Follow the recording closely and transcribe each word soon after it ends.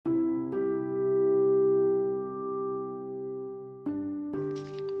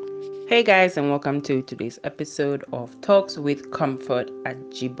Hey guys, and welcome to today's episode of Talks with Comfort at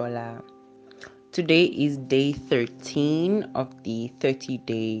Jibola. Today is day 13 of the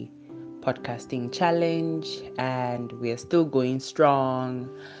 30-day podcasting challenge, and we are still going strong.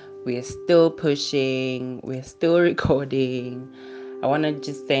 We are still pushing. We are still recording. I want to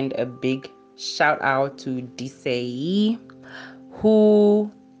just send a big shout out to Disei, who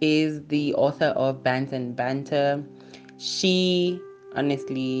is the author of Bant and Banter. She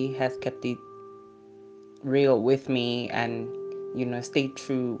honestly has kept it real with me and stayed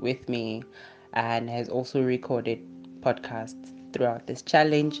true with me, and has also recorded podcasts throughout this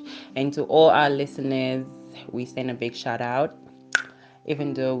challenge. And to all our listeners, we send a big shout out,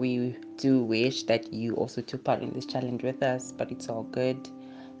 even though we do wish that you also took part in this challenge with us, but it's all good.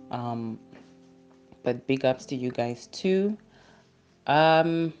 But big ups to you guys too.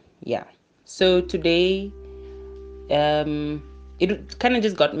 Yeah, so today, um it kind of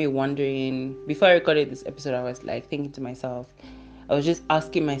just got me wondering. Before I recorded this episode, I was like thinking to myself, I was just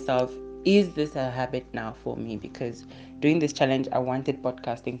asking myself, is this a habit now for me? Because doing this challenge, I wanted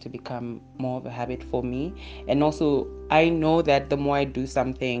podcasting to become more of a habit for me. And also, I know that the more I do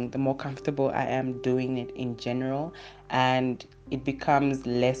something, the more comfortable I am doing it in general. And it becomes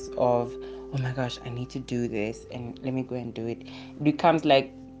less of, oh my gosh, I need to do this and let me go and do it. It becomes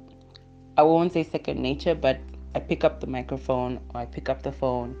like, I won't say second nature, but I pick up the microphone or I pick up the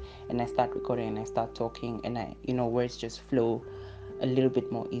phone and I start recording and I start talking, and words just flow a little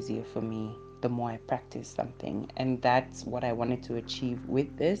bit more easier for me the more I practice something. And that's what I wanted to achieve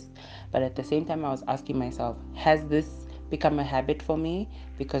with this. But at the same time, I was asking myself, has this become a habit for me?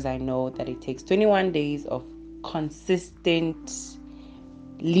 Because I know that it takes 21 days of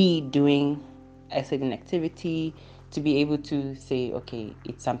consistently doing a certain activity to be able to say, okay,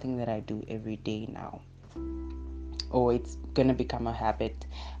 it's something that I do every day now, or it's gonna become a habit.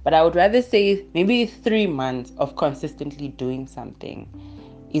 But I would rather say maybe 3 months of consistently doing something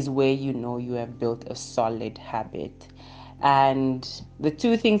is where you have built a solid habit. And the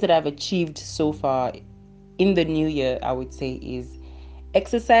two things that I've achieved so far in the new year, I would say, is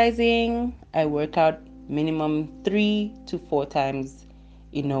exercising. I work out minimum 3 to 4 times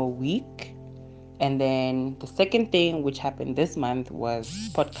in a week. And then the second thing, which happened this month, was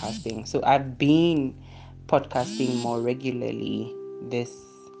podcasting. So I've been podcasting more regularly this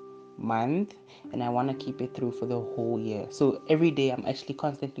month, and I want to keep it through for the whole year. So every day I'm actually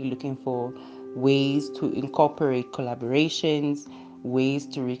constantly looking for ways to incorporate collaborations, ways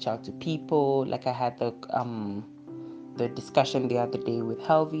to reach out to people. Like I had the discussion the other day with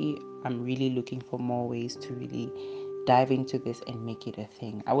Helvi. I'm really looking for more ways to really dive into this and make it a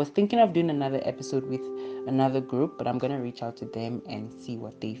thing. I was thinking of doing another episode with another group, but I'm going to reach out to them and see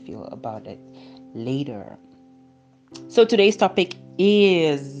what they feel about it later. So today's topic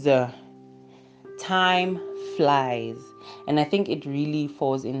is time flies. And I think it really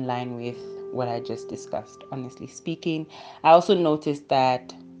falls in line with what I just discussed, honestly speaking. I also noticed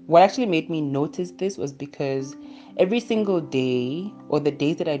that what actually made me notice this was because every single day, or the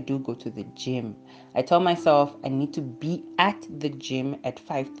days that I do go to the gym, I tell myself I need to be at the gym at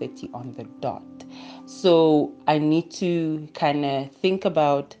 5:30 on the dot. So I need to kind of think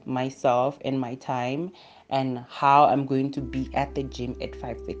about myself and my time and how I'm going to be at the gym at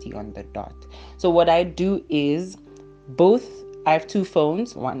 5:30 on the dot. So what I do is, both I have two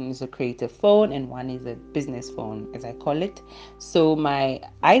phones. One is a creative phone and one is a business phone, as I call it. So my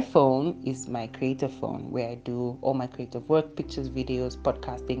iPhone is my creative phone, where I do all my creative work, pictures, videos,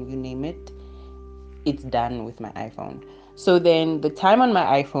 podcasting, you name it. It's done with my iPhone. So then the time on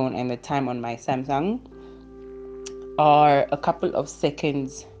my iPhone and the time on my Samsung are a couple of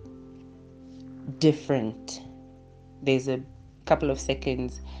seconds different. There's a couple of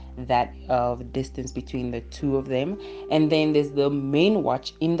seconds that of distance between the two of them. And then there's the main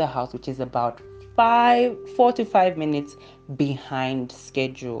watch in the house, which is about 4 to 5 minutes behind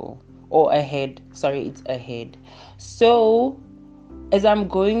schedule, or ahead. Sorry, it's ahead. So as I'm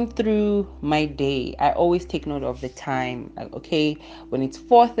going through my day, I always take note of the time. Like, okay, when it's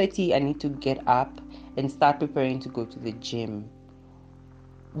 4:30, I need to get up and start preparing to go to the gym.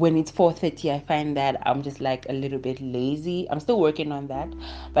 When it's 4:30, I find that I'm just like a little bit lazy. I'm still working on that,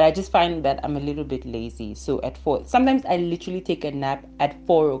 but I just find that I'm a little bit lazy. So at 4, sometimes I literally take a nap at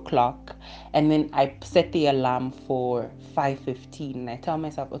 4 o'clock, and then I set the alarm for 5:15. And I tell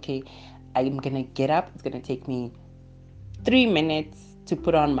myself, okay, I'm gonna get up. It's gonna take me 3 minutes to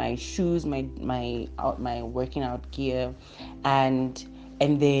put on my shoes, my working out gear, and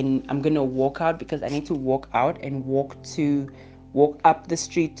then I'm gonna walk out, because I need to walk out and walk up the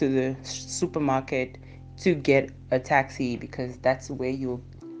street to the supermarket to get a taxi, because that's where you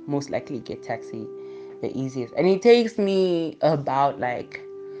most likely get taxi the easiest. And it takes me about like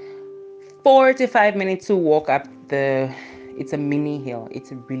 4 to 5 minutes to walk up it's a mini hill.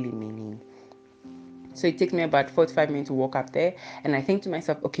 It's really mini. So it takes me about 45 minutes to walk up there. And I think to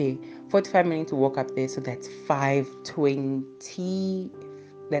myself, okay, 45 minutes to walk up there. So that's 5:20.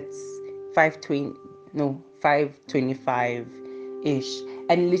 That's 5:20. No, 5:25 ish.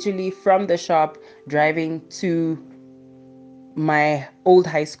 And literally from the shop driving to my old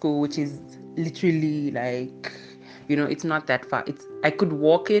high school, which is literally like, it's not that far. I could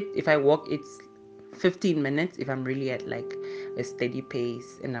walk it. If I walk, it's 15 minutes if I'm really at like a steady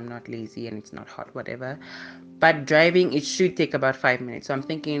pace and I'm not lazy and it's not hot, whatever. But driving, it should take about 5 minutes. So I'm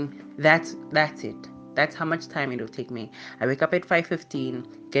thinking that's it. That's how much time it'll take me. I wake up at 5:15,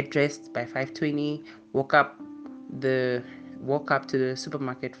 get dressed by 5:20, walk up to the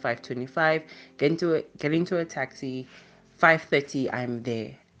supermarket 5:25, get into a taxi. 5:30 I'm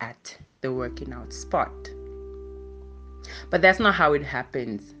there at the working out spot. But that's not how it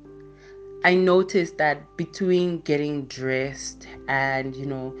happens. I noticed that between getting dressed and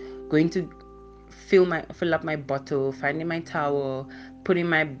going to fill up my bottle, finding my towel, putting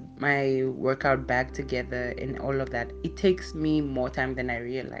my workout bag together and all of that, it takes me more time than I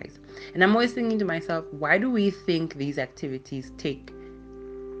realize. And I'm always thinking to myself, why do we think these activities take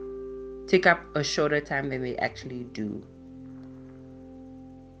up a shorter time than they actually do?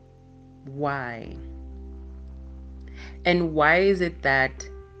 Why? And why is it that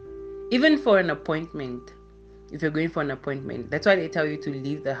even for an appointment, if you're going for an appointment, that's why they tell you to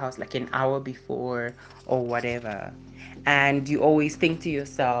leave the house like an hour before or whatever. And you always think to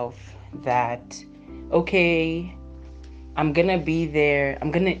yourself that, okay, I'm gonna be there.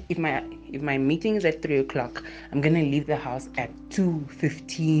 If my meeting is at 3 o'clock, I'm gonna leave the house at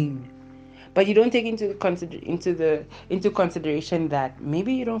 2:15. But you don't take into consideration that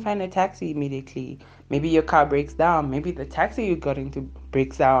maybe you don't find a taxi immediately. Maybe your car breaks down. Maybe the taxi you got into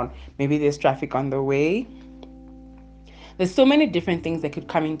breaks down. Maybe there's traffic on the way. There's so many different things that could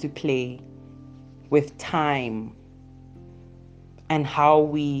come into play with time and how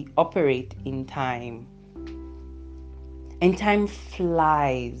we operate in time. And time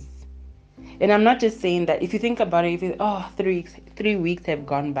flies. And I'm not just saying that. If you think about it, 3 weeks have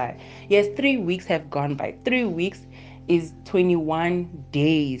gone by. Yes, 3 weeks have gone by. 3 weeks is 21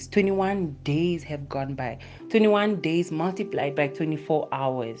 days. 21 days have gone by. 21 days multiplied by 24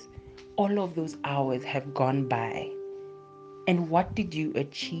 hours. All of those hours have gone by. And what did you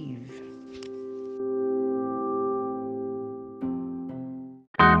achieve?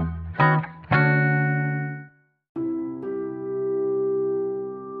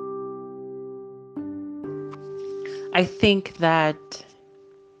 I think that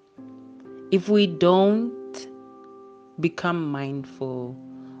if we don't become mindful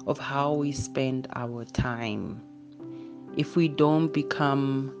of how we spend our time, if we don't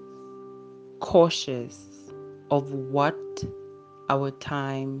become cautious of what our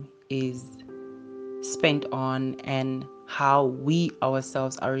time is spent on and how we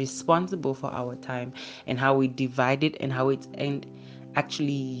ourselves are responsible for our time and how we divide it and how it's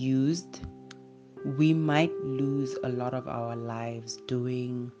actually used, we might lose a lot of our lives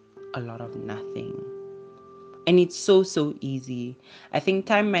doing a lot of nothing. And it's so easy. I think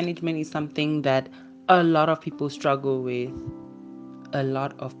time management is something that a lot of people struggle with. A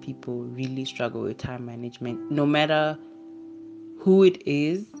lot of people really struggle with time management. No matter who it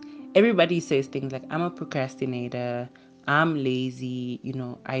is, everybody says things like, I'm a procrastinator, I'm lazy,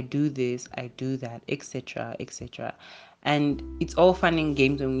 I do this, I do that, etc., etc. And it's all fun and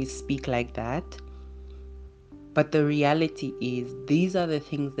games when we speak like that. But the reality is, these are the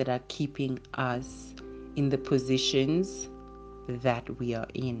things that are keeping us in the positions that we are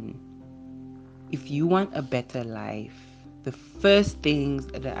in. If you want a better life, the first things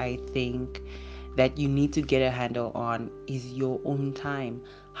that I think that you need to get a handle on is your own time.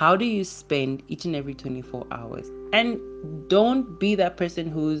 How do you spend each and every 24 hours? And don't be that person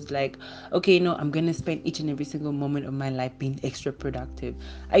who's like, okay, no, I'm going to spend each and every single moment of my life being extra productive.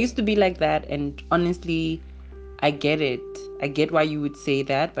 I used to be like that, and honestly, I get it. I get why you would say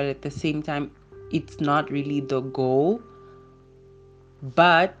that, but at the same time, it's not really the goal.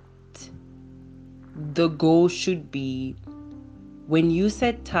 But the goal should be, when you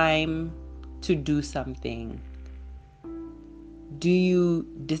set time to do something, do you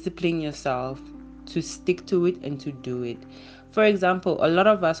discipline yourself to stick to it and to do it? For example, a lot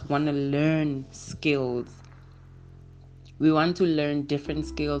of us want to learn skills. We want to learn different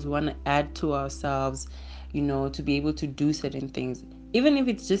skills. We want to add to ourselves, to be able to do certain things. Even if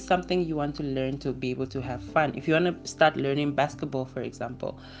it's just something you want to learn to be able to have fun. If you want to start learning basketball, for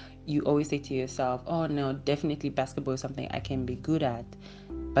example, you always say to yourself, oh no, definitely basketball is something I can be good at.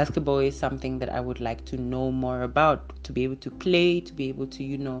 Basketball is something that I would like to know more about, to be able to play, to be able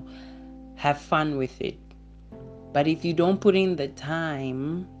to, have fun with it. But if you don't put in the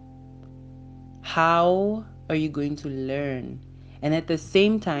time, how are you going to learn? And at the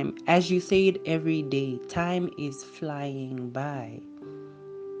same time, as you say it every day, time is flying by.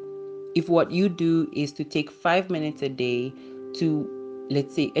 If what you do is to take 5 minutes a day to,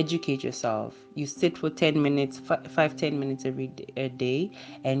 let's say, educate yourself, you sit for 10 minutes, 5-10 minutes a day,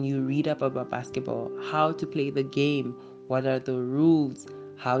 and you read up about basketball, how to play the game, what are the rules,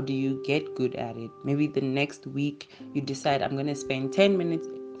 how do you get good at it. Maybe the next week you decide, I'm going to spend 10 minutes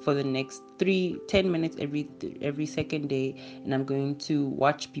for the next 10 minutes every second day, and I'm going to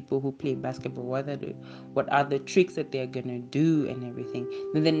watch people who play basketball, what are the tricks that they're gonna do and everything.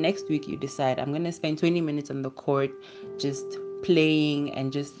 Then the next week you decide, I'm gonna spend 20 minutes on the court just playing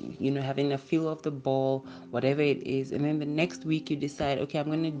and just having a feel of the ball, whatever it is. And then the next week you decide, okay, I'm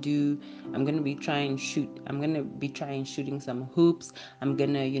gonna be trying shooting some hoops. I'm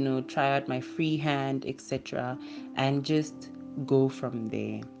gonna try out my free hand, etc., and just go from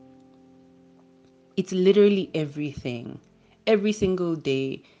there. It's literally everything. Every single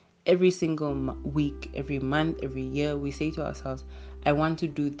day, every single week, every month, every year, we say to ourselves, I want to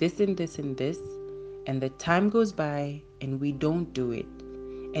do this and this and this. And the time goes by and we don't do it.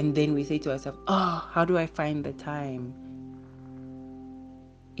 And then we say to ourselves, oh, how do I find the time?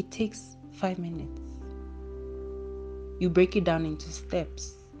 It takes 5 minutes. You break it down into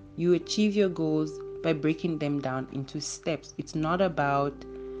steps. You achieve your goals by breaking them down into steps. It's not about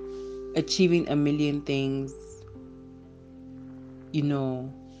achieving a million things, in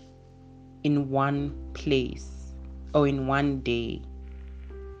one place or in one day.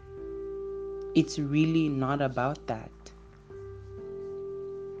 It's really not about that.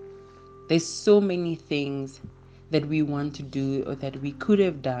 There's so many things that we want to do or that we could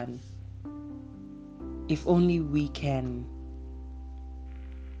have done if only we can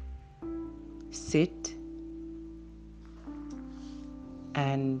sit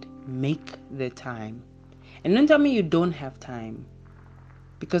and make the time. And don't tell me you don't have time,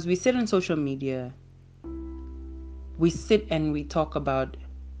 because we sit on social media, we sit and we talk about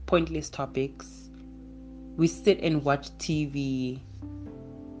pointless topics, we sit and watch TV.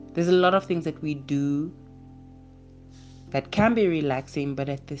 There's a lot of things that we do that can be relaxing, but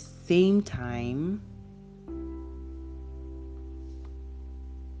at the same time,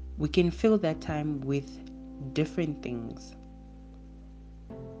 we can fill that time with different things.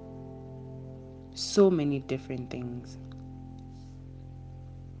 So many different things.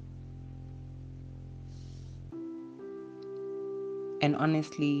 And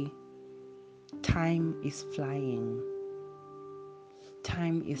honestly, time is flying.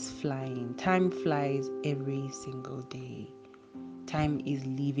 Time is flying. Time flies every single day. Time is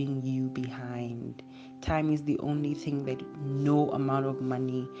leaving you behind. Time is the only thing that no amount of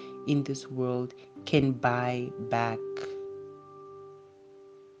money in this world can buy back.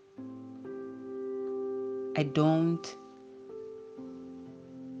 I don't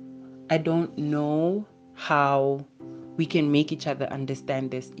know how we can make each other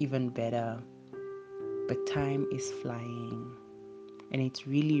understand this even better. But time is flying. And it's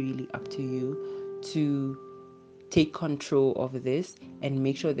really, really up to you to take control of this and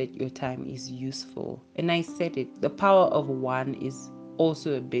make sure that your time is useful. And I said it, the power of one is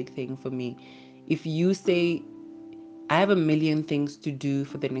also a big thing for me. If you say, I have a million things to do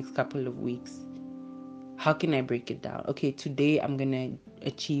for the next couple of weeks, how can I break it down? Okay, today I'm going to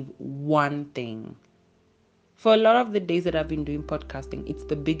achieve one thing. For a lot of the days that I've been doing podcasting, it's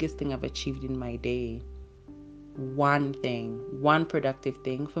the biggest thing I've achieved in my day. One thing, one productive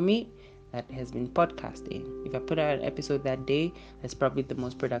thing for me, that has been podcasting. If I put out an episode that day, that's probably the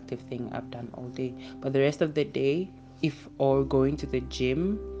most productive thing I've done all day. But the rest of the day, or going to the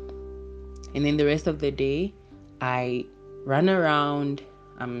gym, and then the rest of the day, I run around,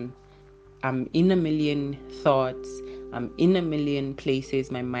 I'm in a million thoughts, I'm in a million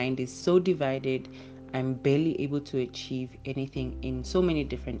places, my mind is so divided, I'm barely able to achieve anything in so many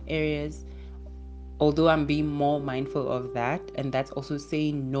different areas. Although I'm being more mindful of that, and that's also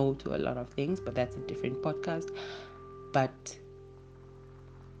saying no to a lot of things, but that's a different podcast. But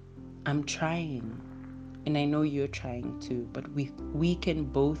I'm trying, and I know you're trying too, but we can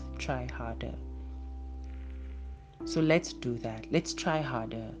both try harder. So let's do that. Let's try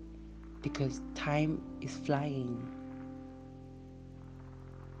harder, because time is flying.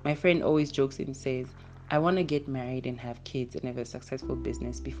 My friend always jokes and says, I want to get married and have kids and have a successful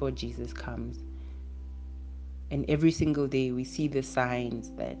business before Jesus comes. And every single day we see the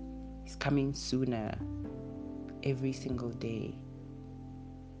signs that he's coming sooner. Every single day.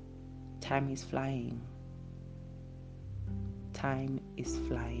 Time is flying. Time is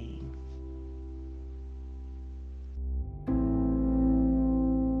flying.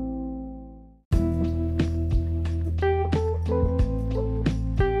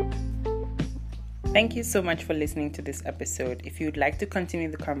 Thank you so much for listening to this episode. If you'd like to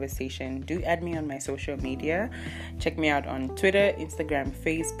continue the conversation, do add me on my social media. Check me out on Twitter, Instagram,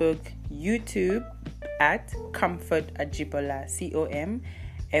 Facebook, YouTube at Comfort Ajibola,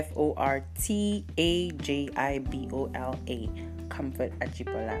 COMFORTAJIBOLA, Comfort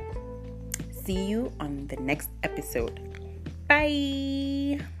Ajibola. See you on the next episode.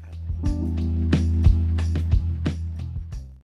 Bye.